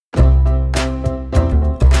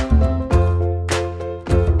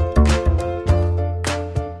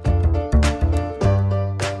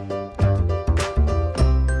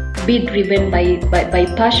be driven by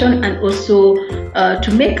passion, and also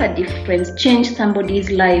to make a difference, change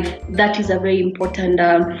somebody's life. That is a very important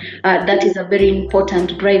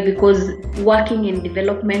drive, because working in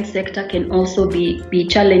development sector can also be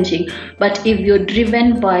challenging. But if you're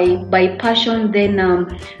driven by passion, then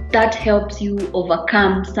that helps you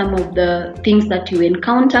overcome some of the things that you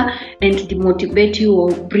encounter and demotivate you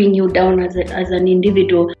or bring you down as an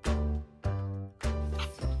individual.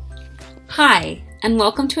 Hi, and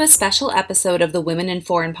welcome to a special episode of the Women in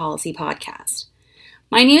Foreign Policy podcast.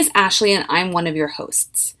 My name is Ashley, and I'm one of your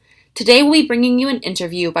hosts. Today we'll be bringing you an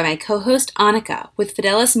interview by my co-host Annika with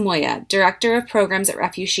Fidelis Moya, Director of Programs at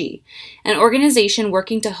Refushee, an organization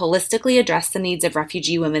working to holistically address the needs of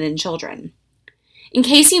refugee women and children. In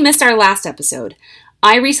case you missed our last episode,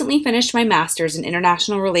 I recently finished my Master's in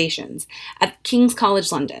International Relations at King's College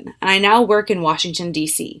London, and I now work in Washington,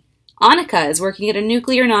 D.C. Annika is working at a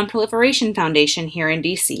nuclear nonproliferation foundation here in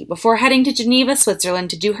D.C. before heading to Geneva, Switzerland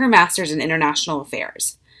to do her Master's in International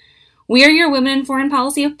Affairs. We are your Women in Foreign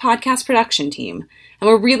Policy podcast production team, and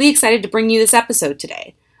we're really excited to bring you this episode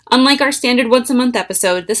today. Unlike our standard once-a-month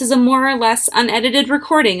episode, this is a more or less unedited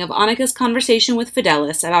recording of Annika's conversation with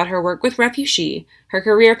Fidelis about her work with Refushee, her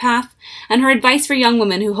career path, and her advice for young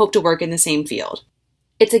women who hope to work in the same field.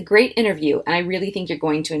 It's a great interview, and I really think you're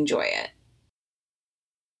going to enjoy it.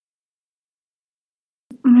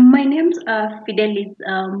 My name's Fidelis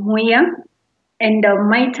Moya, and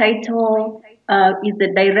my title is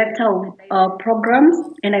the Director of Programs,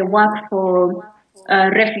 and I work for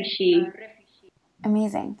Refushee.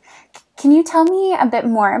 Amazing. Can you tell me a bit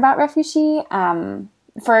more about Refushee?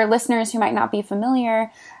 For listeners who might not be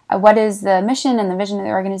familiar, what is the mission and the vision of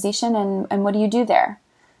the organization, and what do you do there?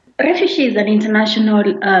 Refushee is an international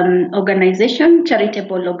organization,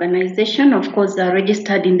 charitable organization, of course,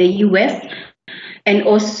 registered in the U.S., and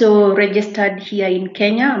also registered here in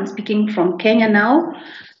Kenya. I'm speaking from Kenya now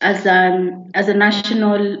as a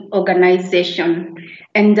national organization.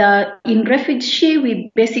 And in Refushee,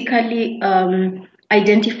 we basically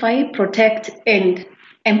identify, protect, and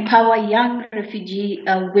empower young refugee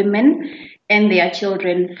women and their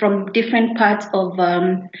children from different parts of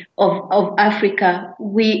Africa.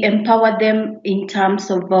 We empower them in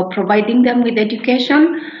terms of providing them with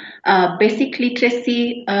education, basic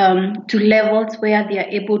literacy to levels where they are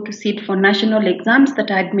able to sit for national exams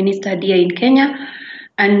that are administered here in Kenya.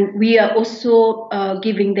 And we are also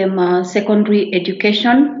giving them secondary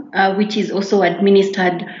education, which is also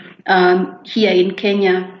administered here in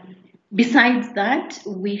Kenya. Besides that,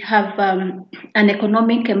 we have an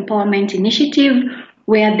economic empowerment initiative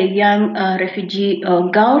where the young refugee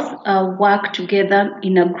girls work together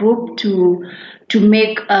in a group to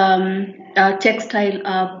make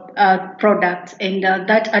textile products, and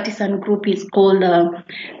that artisan group is called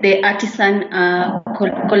the Artisan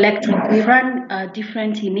Collective. We run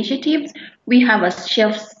different initiatives. We have a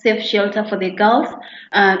safe shelter for the girls,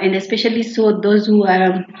 and especially so those who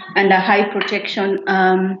are under high protection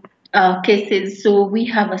cases. So we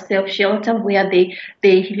have a safe shelter where they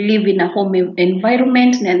live in a home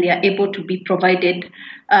environment, and they are able to be provided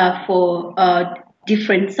for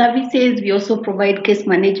different services. We also provide case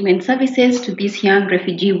management services to these young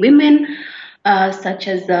refugee women, such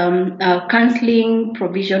as counseling,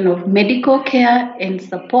 provision of medical care and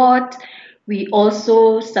support. We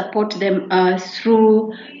also support them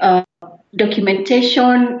through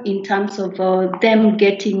documentation in terms of them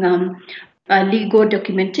getting legal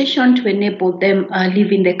documentation to enable them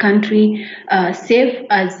live in the country safe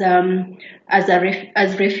as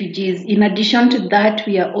refugees. In addition to that,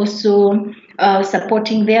 we are also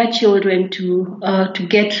supporting their children to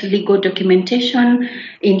get legal documentation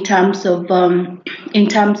in terms of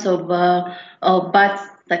birth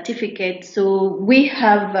certificate. So we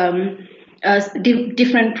have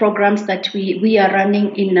different programs that we are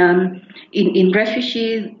running in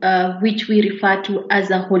Refushee, which we refer to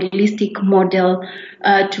as a holistic model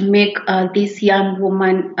to make this young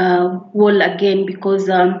woman whole again, because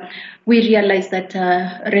we realize that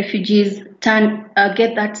refugees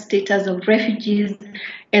get that status of refugees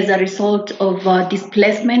as a result of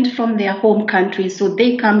displacement from their home countries. So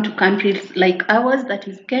they come to countries like ours, that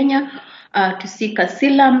is Kenya, to seek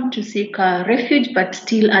asylum, to seek refuge, but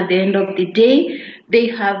still at the end of the day, they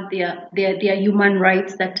have their human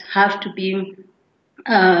rights that have to be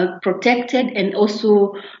protected, and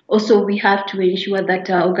also we have to ensure that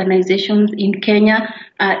organizations in Kenya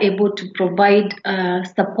are able to provide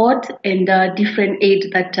support and different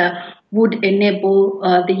aid that would enable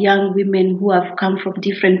the young women who have come from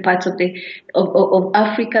different parts of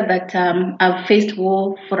Africa that have faced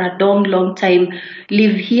war for a long time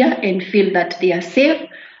live here and feel that they are safe.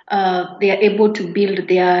 they are able to build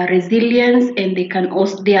their resilience, and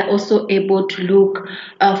they are also able to look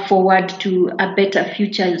forward to a better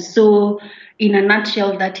future. So, in a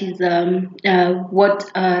nutshell, that is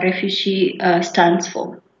what refugee stands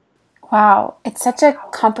for. Wow, it's such a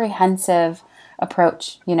comprehensive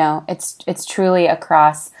approach. It's truly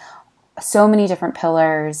across so many different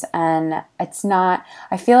pillars, and it's not,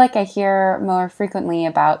 I feel like I hear more frequently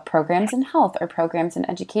about programs in health or programs in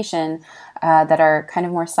education that are kind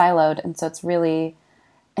of more siloed, and so it's really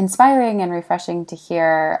inspiring and refreshing to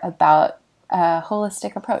hear about a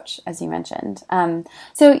holistic approach, as you mentioned.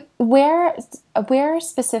 So where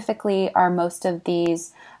specifically are most of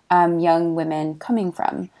these young women coming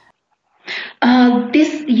from?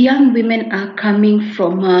 These young women are coming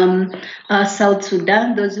from South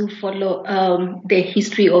Sudan. Those who follow the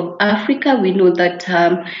history of Africa, we know that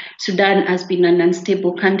Sudan has been an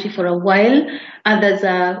unstable country for a while. Others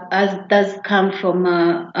come from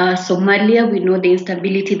Somalia. We know the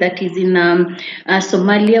instability that is in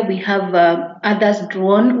Somalia. We have others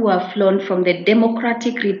drawn who have flown from the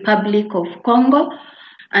Democratic Republic of Congo,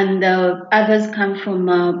 and others come from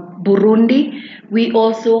Burundi. We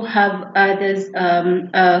also have others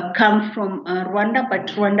come from Rwanda, but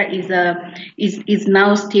Rwanda is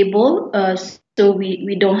now stable. So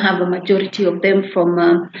we don't have a majority of them from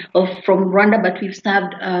Rwanda, but we've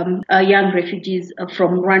served young refugees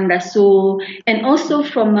from Rwanda. So, and also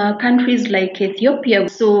from countries like Ethiopia.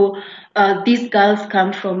 So these girls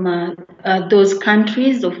come from those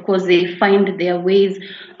countries. Of course, they find their ways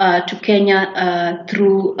to Kenya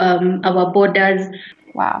through our borders.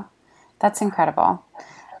 Wow, that's incredible.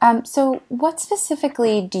 So what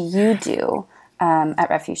specifically do you do at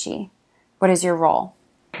Refugee? What is your role?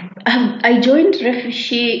 I joined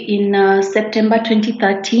Refugee in September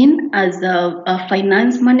 2013 as a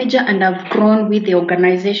finance manager, and I've grown with the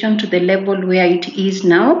organization to the level where it is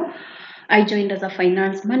now. I joined as a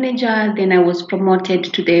finance manager, then I was promoted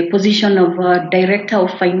to the position of Director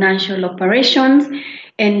of Financial Operations.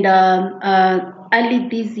 And early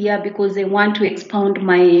this year, because I want to expound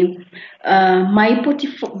my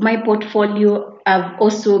portfolio, I've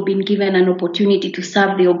also been given an opportunity to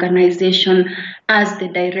serve the organization as the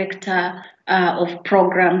Director of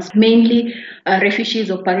Programs. Mainly, refugees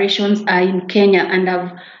operations are in Kenya, and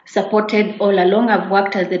I've supported all along. I've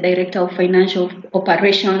worked as the Director of Financial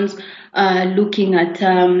Operations, looking at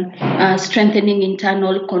strengthening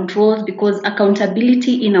internal controls, because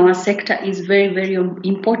accountability in our sector is very, very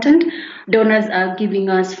important. Donors are giving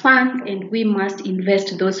us funds, and we must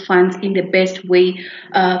invest those funds in the best way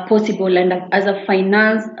possible. And as a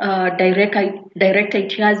finance director,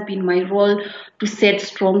 it has been my role to set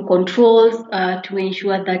strong controls, to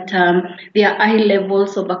ensure that there are high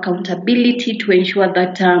levels of accountability, to ensure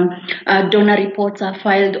that donor reports are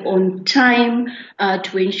filed on time,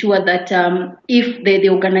 to ensure that if the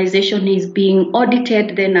organization is being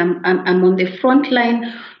audited, then I'm on the front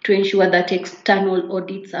line to ensure that external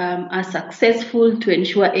audits are successful, to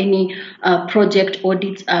ensure any project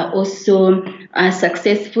audits are also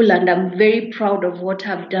successful. And I'm very proud of what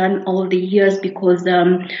I've done all the years, because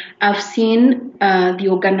I've seen the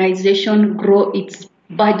organization grow its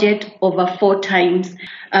budget over 4 times.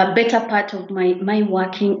 A better part of my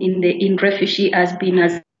working in Refugee has been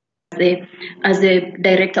as a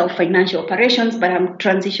Director of Financial Operations, but I'm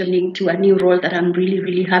transitioning to a new role that I'm really,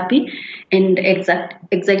 really happy and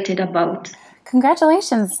excited about.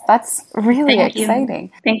 Congratulations! That's really exciting.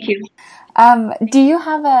 Thank you. Did you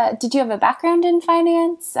have a background in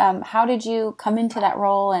finance? How did you come into that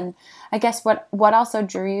role? And I guess what also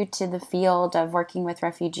drew you to the field of working with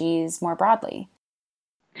refugees more broadly?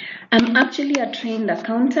 I'm actually a trained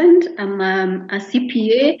accountant. I'm a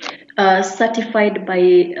CPA, certified by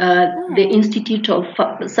the Institute of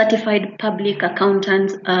Certified Public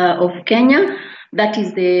Accountants of Kenya. That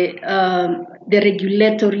is the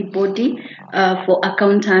regulatory body for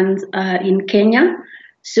accountants in Kenya.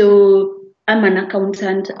 So I'm an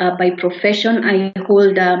accountant by profession. I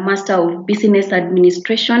hold a Master of Business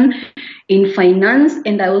Administration in Finance,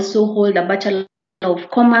 and I also hold a Bachelor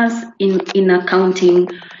of Commerce in accounting.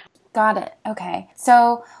 Got it. Okay.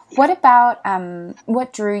 So what about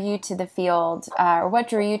what drew you to the field, or what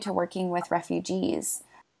drew you to working with refugees?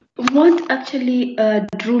 What actually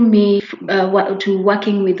drew me to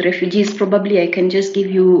working with refugees, probably I can just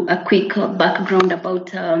give you a quick background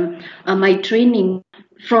about my training.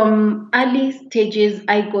 From early stages,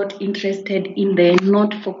 I got interested in the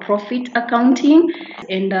not-for-profit accounting,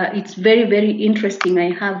 and it's very, very interesting.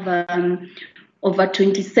 I have over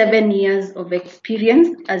 27 years of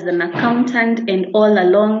experience as an accountant, and all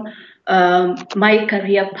along my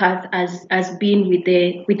career path has been with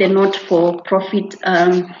the not for profit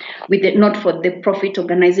with the not for the profit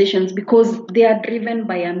organizations, because they are driven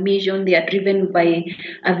by a mission, they are driven by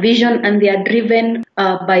a vision, and they are driven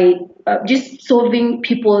by just solving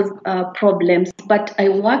people's problems. But I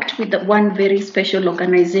worked with one very special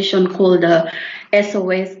organization called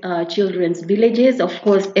SOS Children's Villages. Of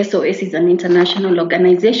course, SOS is an international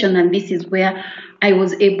organization, and this is where I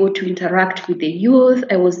was able to interact with the youth.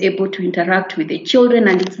 I was able to interact with the children,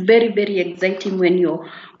 and it's very, very exciting when you're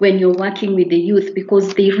working with the youth,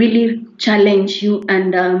 because they really challenge you,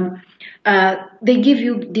 and they give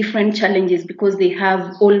you different challenges, because they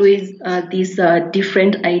have always these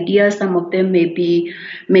different ideas. Some of them may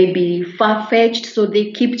be far-fetched, so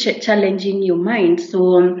they keep challenging your mind.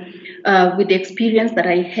 So with the experience that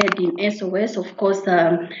I had in SOS, of course,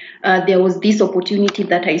 there was this opportunity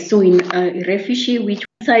that I saw in Refugee, which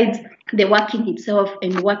besides the working itself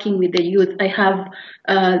and working with the youth, I have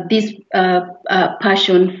this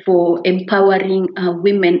passion for empowering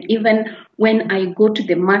women. Even when I go to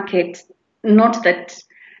the market, not that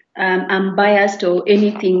I'm biased or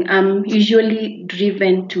anything, I'm usually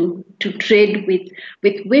driven to trade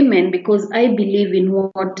with women, because I believe in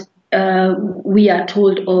what we are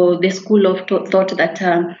told, or the school of thought, that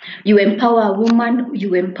you empower a woman,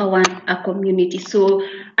 you empower a community. So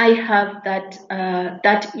I have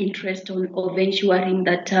that interest of ensuring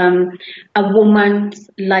that a woman's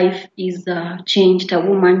life is changed, a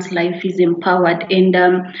woman's life is empowered,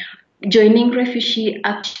 and joining Refugee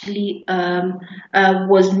actually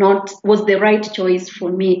was the right choice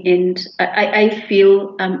for me, and I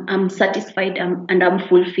feel I'm satisfied and I'm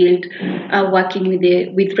fulfilled working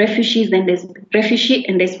with refugees and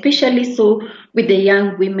especially so with the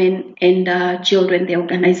young women and children the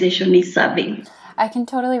organization is serving. I can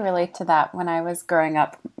totally relate to that. When I was growing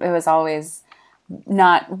up, it was always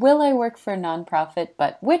not will I work for a nonprofit,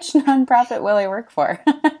 but which nonprofit will I work for?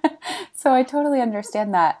 So I totally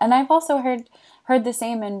understand that. And I've also heard the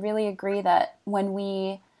same, and really agree that when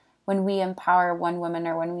we empower one woman,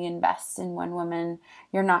 or when we invest in one woman,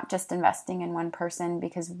 you're not just investing in one person,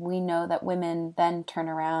 because we know that women then turn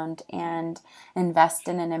around and invest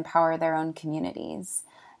in and empower their own communities.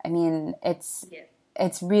 I mean, it's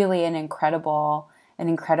really an incredible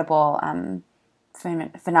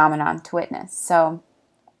phenomenon to witness. So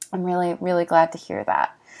I'm really, really glad to hear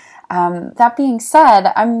that. That being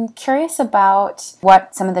said, I'm curious about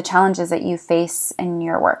what some of the challenges that you face in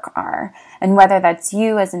your work are, and whether that's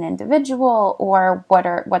you as an individual, or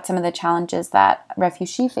what some of the challenges that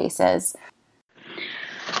Refugee faces.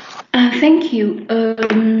 Thank you.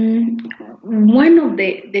 One of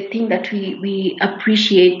the things that we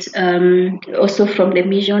appreciate also from the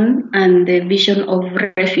mission and the vision of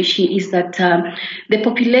Refugee is that the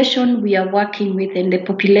population we are working with and the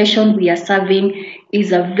population we are serving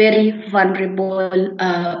is a very vulnerable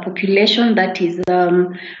population, that is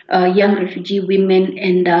young refugee women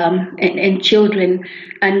and children,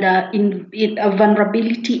 and in a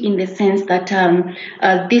vulnerability in the sense that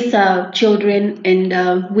these are children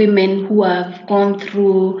and women who have gone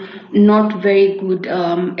through not very good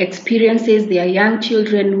experiences. They are young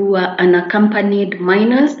children who are unaccompanied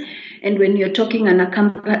minors. And when you're talking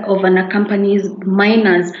of unaccompanied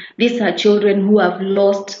minors, these are children who have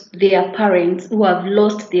lost their parents, who have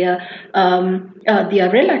lost their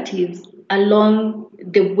relatives along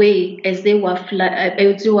the way as they were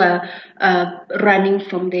running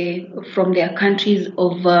from their countries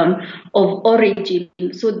of origin.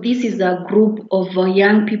 So this is a group of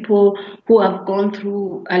young people who have gone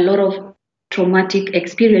through a lot of traumatic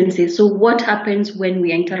experiences. So what happens when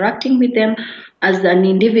we are interacting with them as an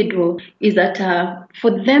individual is that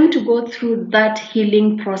for them to go through that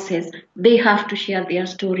healing process, they have to share their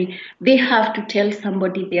story. They have to tell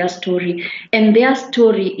somebody their story. And their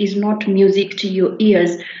story is not music to your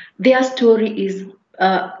ears. Their story is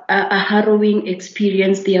a harrowing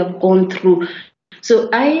experience they have gone through. So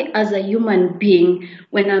I, as a human being,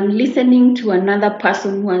 when I'm listening to another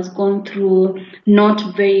person who has gone through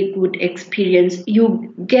not very good experience,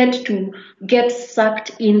 you get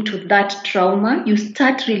sucked into that trauma. You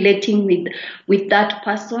start relating with that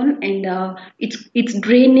person, and it's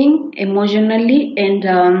draining emotionally, and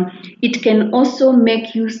it can also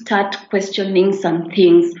make you start questioning some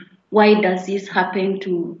things. Why does this happen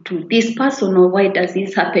to this person, or why does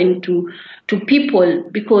this happen to people?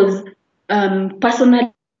 Because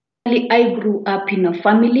personally, I grew up in a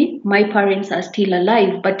family. My parents are still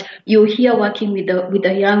alive, but you're here working with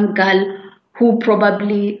a young girl who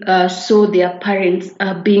probably saw their parents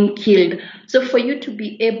being killed. So for you to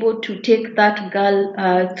be able to take that girl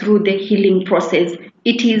through the healing process,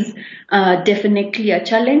 it is definitely a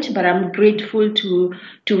challenge, but I'm grateful to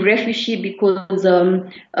Refugee because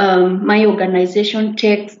my organization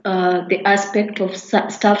takes the aspect of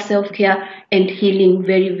staff self-care and healing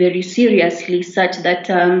very, very seriously, such that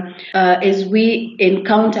as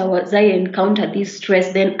I encounter this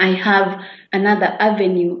stress, then I have another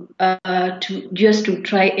avenue to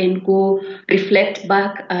try and go reflect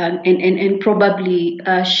back and probably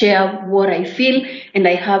share what I feel, and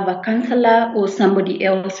I have a counselor or somebody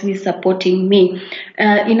else who is supporting me.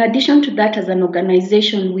 In addition to that, as an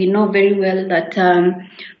organization, we know very well that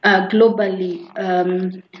globally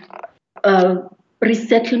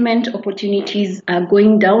resettlement opportunities are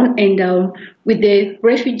going down, and with the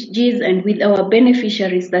refugees and with our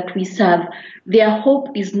beneficiaries that we serve, their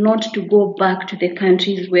hope is not to go back to the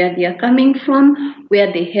countries where they are coming from,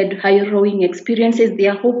 where they had harrowing experiences.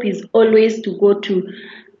 Their hope is always to go to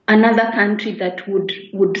another country that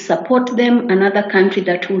would support them, another country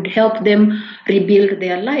that would help them rebuild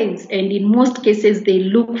their lives. And in most cases, they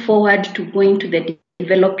look forward to going to the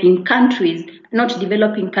developing countries, not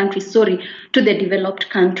developing countries, sorry, to the developed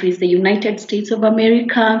countries, the United States of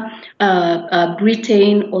America,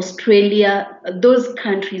 Britain, Australia, those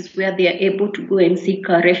countries where they are able to go and seek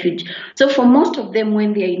refuge. So for most of them,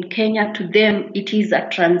 when they are in Kenya, to them, it is a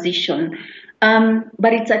transition.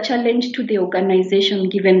 But it's a challenge to the organization,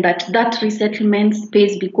 given that resettlement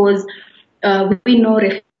space, because we know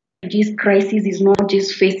refugees crisis is not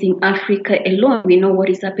just facing Africa alone. We know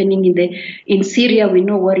what is happening in Syria. We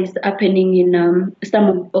know what is happening in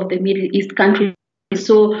some of the Middle East countries.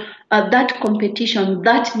 So that competition,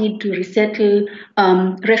 that need to resettle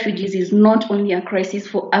refugees is not only a crisis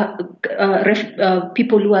for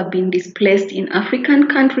people who have been displaced in African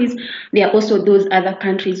countries. There are also those other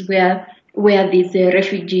countries where there's a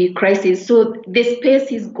refugee crisis. So the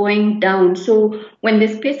space is going down. So when the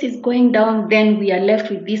space is going down, then we are left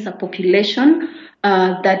with this population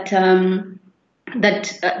that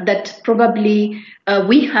probably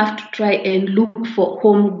we have to try and look for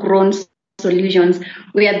homegrown solutions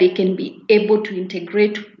where they can be able to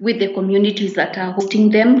integrate with the communities that are hosting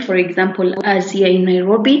them, for example, as here in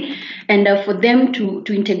Nairobi. And for them to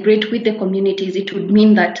integrate with the communities, it would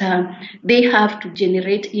mean that they have to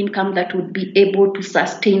generate income that would be able to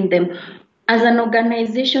sustain them. As an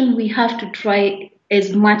organization, we have to try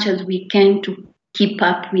as much as we can to keep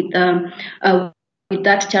up with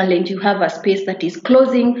that challenge. You have a space that is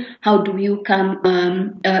closing. How do you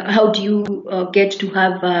how do you get to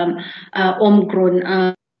have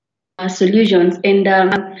homegrown solutions? And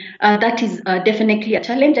that is definitely a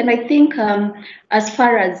challenge. And I think as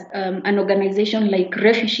far as an organization like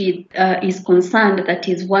Refugee is concerned, that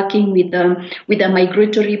is working with a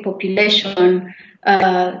migratory population,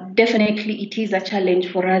 definitely it is a challenge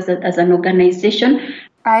for us as an organization.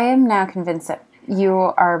 I am now convinced that you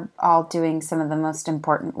are all doing some of the most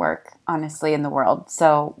important work, honestly, in the world.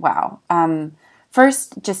 So, wow.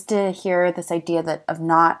 First, just to hear this idea that of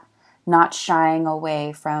not shying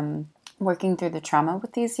away from working through the trauma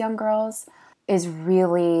with these young girls is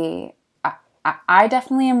really, I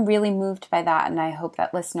definitely am really moved by that, and I hope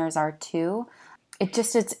that listeners are too. It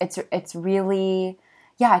just, it's really,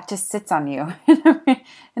 yeah, it just sits on you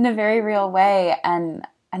in a very real way, and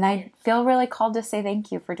I feel really called to say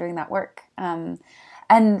thank you for doing that work. And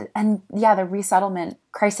yeah, the resettlement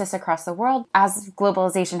crisis across the world, as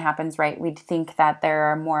globalization happens, right, we'd think that there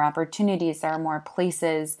are more opportunities, there are more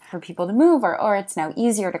places for people to move, or it's now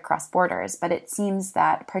easier to cross borders. But it seems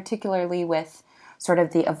that particularly with sort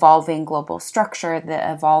of the evolving global structure,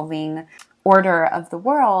 the evolving order of the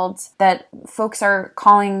world, that folks are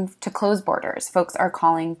calling to close borders. Folks are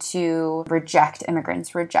calling to reject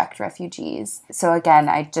immigrants, reject refugees. So again,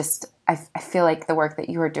 I feel like the work that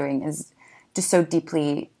you are doing is just so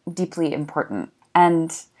deeply, deeply important.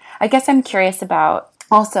 And I guess I'm curious about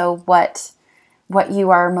also what you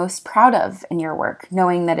are most proud of in your work,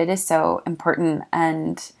 knowing that it is so important,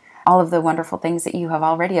 and all of the wonderful things that you have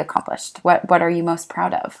already accomplished. What are you most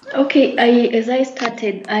proud of? Okay, as I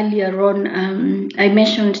started earlier on, I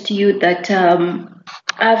mentioned to you that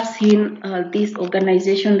I've seen this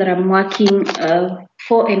organization that I'm working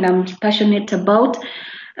for and I'm passionate about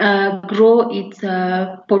grow its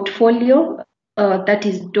portfolio, that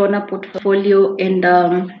is donor portfolio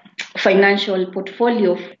and financial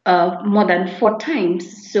portfolio more than 4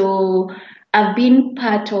 times. So I've been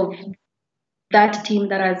part of that team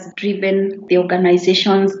that has driven the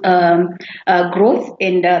organization's growth,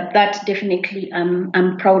 and that definitely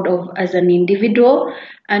I'm proud of as an individual.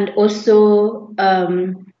 And also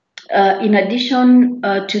In addition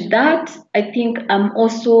to that, I think I'm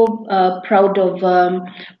also proud of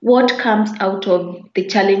what comes out of the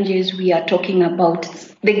challenges we are talking about.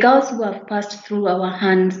 The girls who have passed through our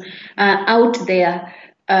hands out there,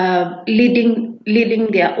 leading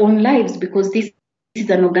their own lives, because this is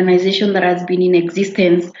an organization that has been in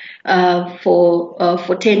existence for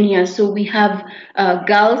 10 years. So we have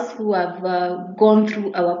girls who have gone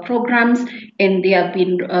through our programs, and they have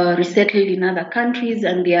been resettled in other countries,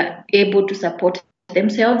 and they are able to support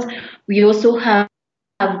themselves. We also have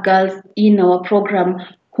girls in our program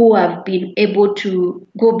who have been able to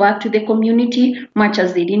go back to the community, much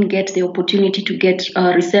as they didn't get the opportunity to get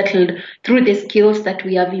resettled, through the skills that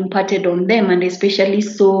we have imparted on them, and especially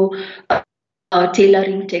so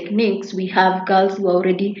tailoring techniques. We have girls who are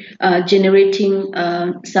already generating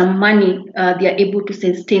some money. They are able to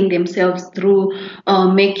sustain themselves through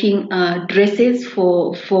making dresses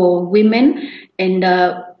for women, and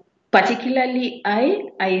particularly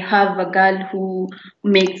I have a girl who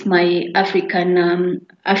makes my African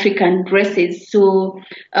dresses. So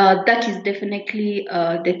that is definitely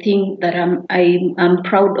the thing that I'm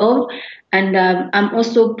proud of. And I'm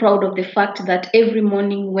also proud of the fact that every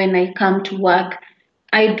morning when I come to work,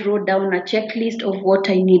 I draw down a checklist of what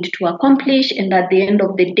I need to accomplish. And at the end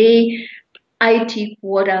of the day, I tick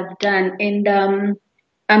what I've done. And I'm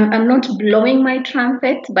not blowing my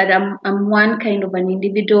trumpet, but I'm one kind of an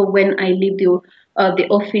individual. When I leave the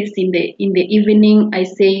office in the evening, I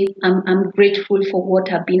say I'm grateful for what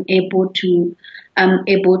I've been able to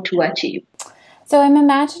achieve. So I'm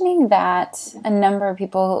imagining that a number of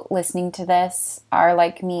people listening to this are,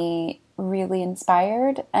 like me, really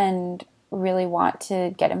inspired and really want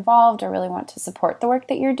to get involved or really want to support the work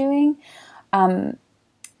that you're doing.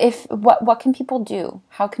 What can people do?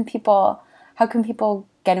 How can people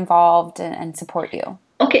get involved and support you?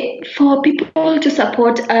 Okay, for people to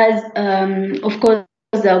support us, of course,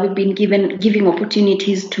 we've been giving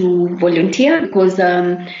opportunities to volunteer, because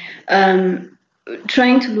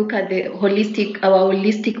trying to look at our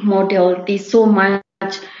holistic model, there's so much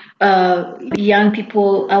young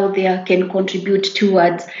people out there can contribute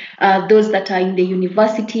towards. Those that are in the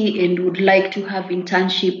university and would like to have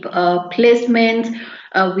internship placements.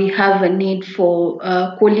 We have a need for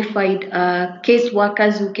qualified case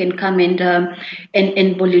workers who can come and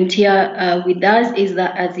volunteer with us,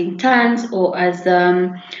 either as interns or as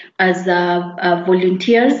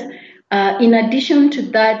volunteers. In addition to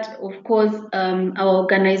that, of course, our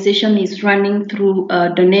organization is running through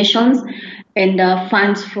donations and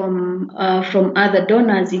funds from other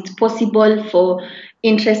donors. It's possible for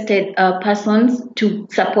interested persons to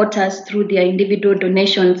support us through their individual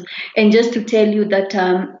donations. And just to tell you that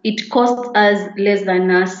it costs us less than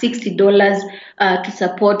 $60 to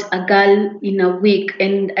support a girl in a week.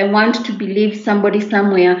 And I want to believe somebody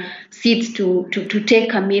somewhere sits to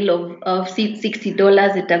take a meal of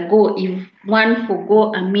 $60 at a go. If one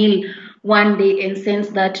forgo a meal one day and sends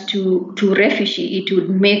that to refugee, it would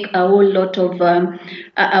make a whole lot of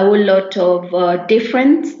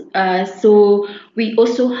difference. So we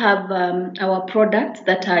also have our products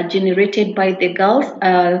that are generated by the girls,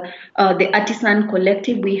 the Artisan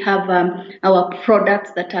Collective. We have our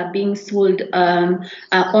products that are being sold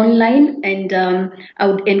online, and I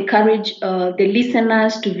would encourage the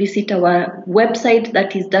listeners to visit our website,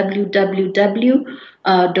 that is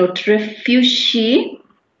www.refugee.org.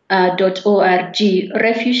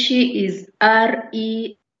 Refugee is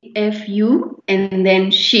REFU and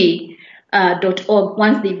then she.org.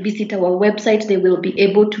 Once they visit our website, they will be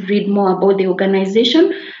able to read more about the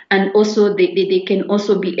organization, and also they can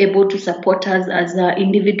also be able to support us as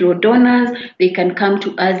individual donors. They can come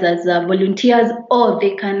to us as volunteers, or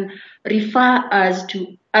they can refer us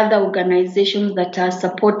to other organizations that are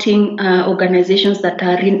supporting organizations that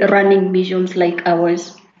are running missions like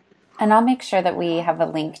ours. And I'll make sure that we have a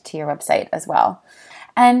link to your website as well.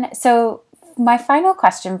 And so my final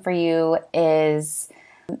question for you is,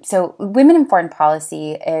 so Women in Foreign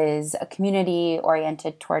Policy is a community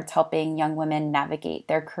oriented towards helping young women navigate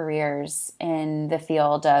their careers in the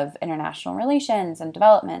field of international relations and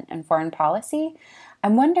development and foreign policy.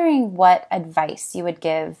 I'm wondering what advice you would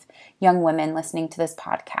give young women listening to this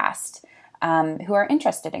podcast who are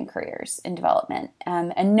interested in careers in development,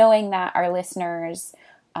 and knowing that our listeners,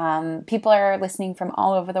 people are listening from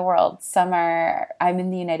all over the world. I'm in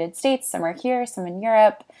the United States, some are here, some in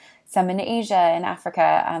Europe, some in Asia and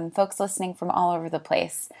Africa, folks listening from all over the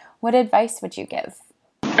place. What advice would you give?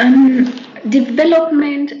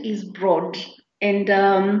 Development is broad. and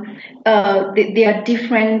there are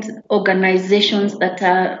different organizations that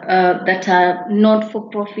are not for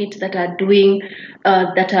profit that are doing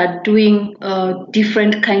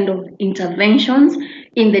different kind of interventions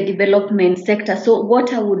in the development sector. So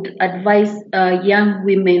what I would advise young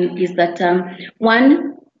women is that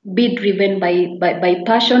one, be driven by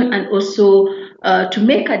passion, and also to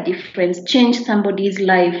make a difference, change somebody's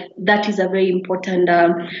life. That is a very important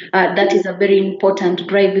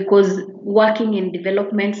drive, because working in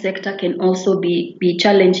development sector can also be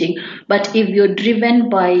challenging. But if you're driven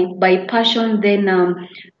by passion, then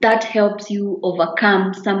that helps you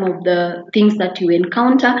overcome some of the things that you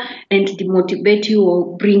encounter and demotivate you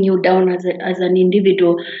or bring you down as an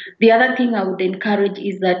individual. The other thing I would encourage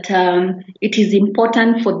is that it is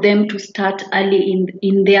important for them to start early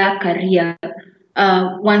in their career.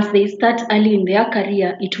 Once they start early in their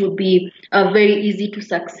career, it will be very easy to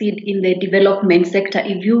succeed in the development sector.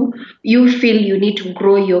 If you feel you need to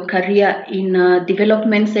grow your career in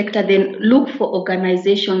development sector, then look for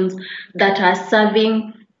organizations that are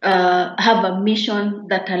serving, have a mission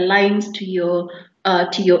that aligns to your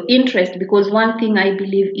interest. Because one thing I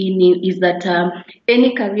believe in is that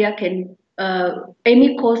any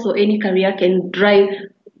course or any career can drive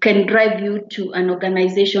you to an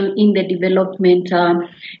organization in the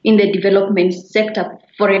development sector.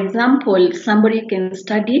 For example, somebody can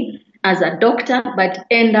study as a doctor but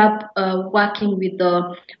end up working with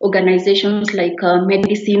organizations like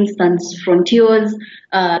Medicine Sans Frontiers,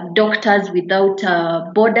 Doctors Without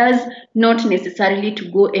Borders, not necessarily to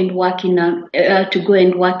go and work in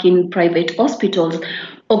private hospitals.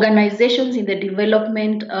 Organizations in the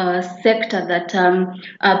development sector that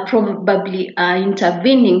probably are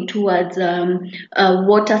intervening towards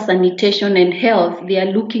water sanitation and health. They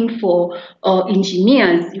are looking for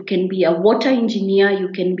engineers. You can be a water engineer, you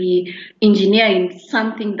can be engineer in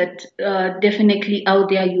something that definitely out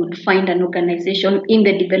there you would find an organization in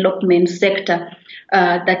the development sector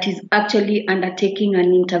that is actually undertaking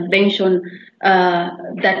an intervention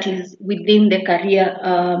that is within the career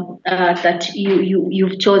that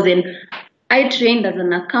you've chosen. I trained as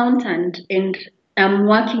an accountant, and I'm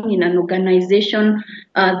working in an organization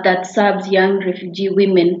that serves young refugee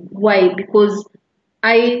women. Why? Because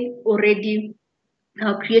I already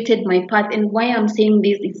created my path. And why I'm saying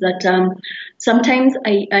this is that sometimes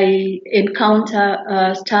I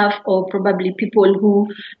encounter staff or probably people who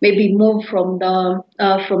maybe move from the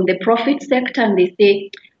profit sector, and they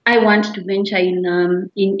say, I want to venture in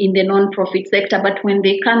the non-profit sector, but when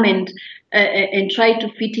they come and try to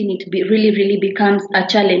fit in, it really becomes a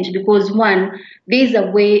challenge, because one, there is a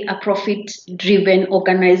way a profit-driven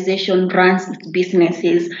organization runs its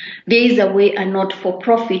businesses. There is a way a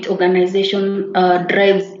not-for-profit organization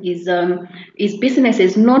drives its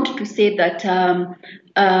businesses. Not to say that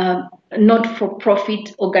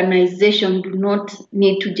not-for-profit organizations do not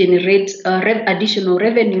need to generate additional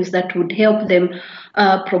revenues that would help them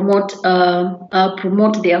promote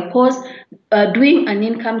their cause. Doing an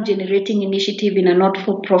income-generating initiative in a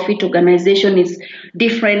not-for-profit organization is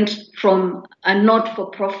different from a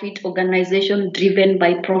not-for-profit organization driven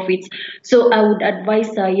by profits. So I would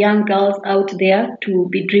advise young girls out there to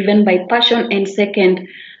be driven by passion, and second,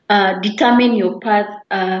 determine your path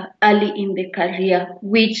early in the career.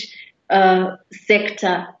 Which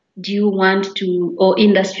sector do you want to, or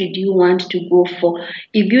industry do you want to go for?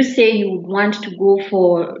 If you say you would want to go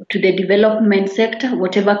to the development sector,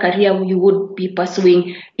 whatever career you would be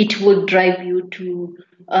pursuing, it will drive you to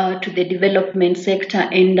the development sector,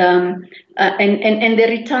 and the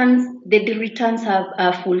returns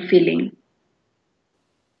are fulfilling.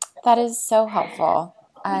 That is so helpful.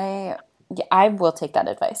 I will take that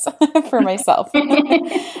advice for myself.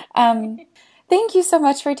 Thank you so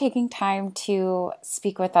much for taking time to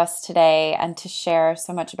speak with us today and to share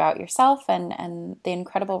so much about yourself and the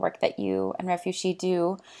incredible work that you and Refuge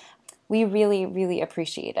do. We really, really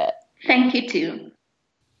appreciate it. Thank you too.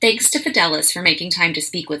 Thanks to Fidelis for making time to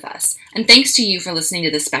speak with us, and thanks to you for listening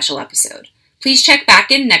to this special episode. Please check back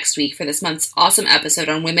in next week for this month's awesome episode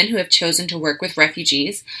on women who have chosen to work with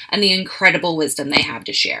refugees and the incredible wisdom they have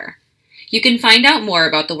to share. You can find out more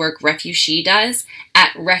about the work Refushe does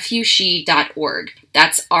at refushe.org.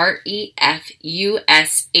 That's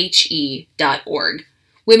refushe.org.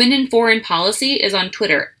 Women in Foreign Policy is on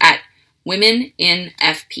Twitter at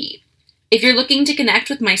WomenInFP. If you're looking to connect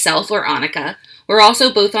with myself or Annika, we're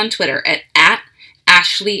also both on Twitter at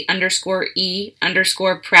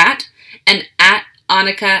Ashley_E_Pratt and at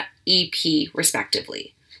Annika EP,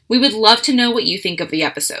 respectively. We would love to know what you think of the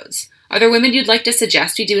episodes. Are there women you'd like to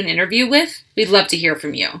suggest we do an interview with? We'd love to hear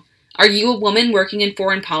from you. Are you a woman working in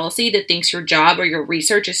foreign policy that thinks your job or your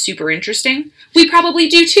research is super interesting? We probably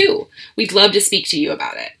do too. We'd love to speak to you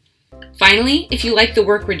about it. Finally, if you like the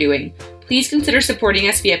work we're doing, please consider supporting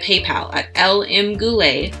us via PayPal at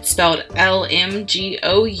LMGoulet, spelled LMGOULET,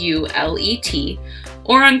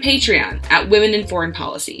 or on Patreon at Women in Foreign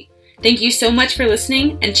Policy. Thank you so much for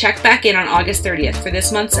listening, and check back in on August 30th for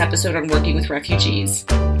this month's episode on working with refugees.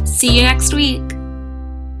 See you next week.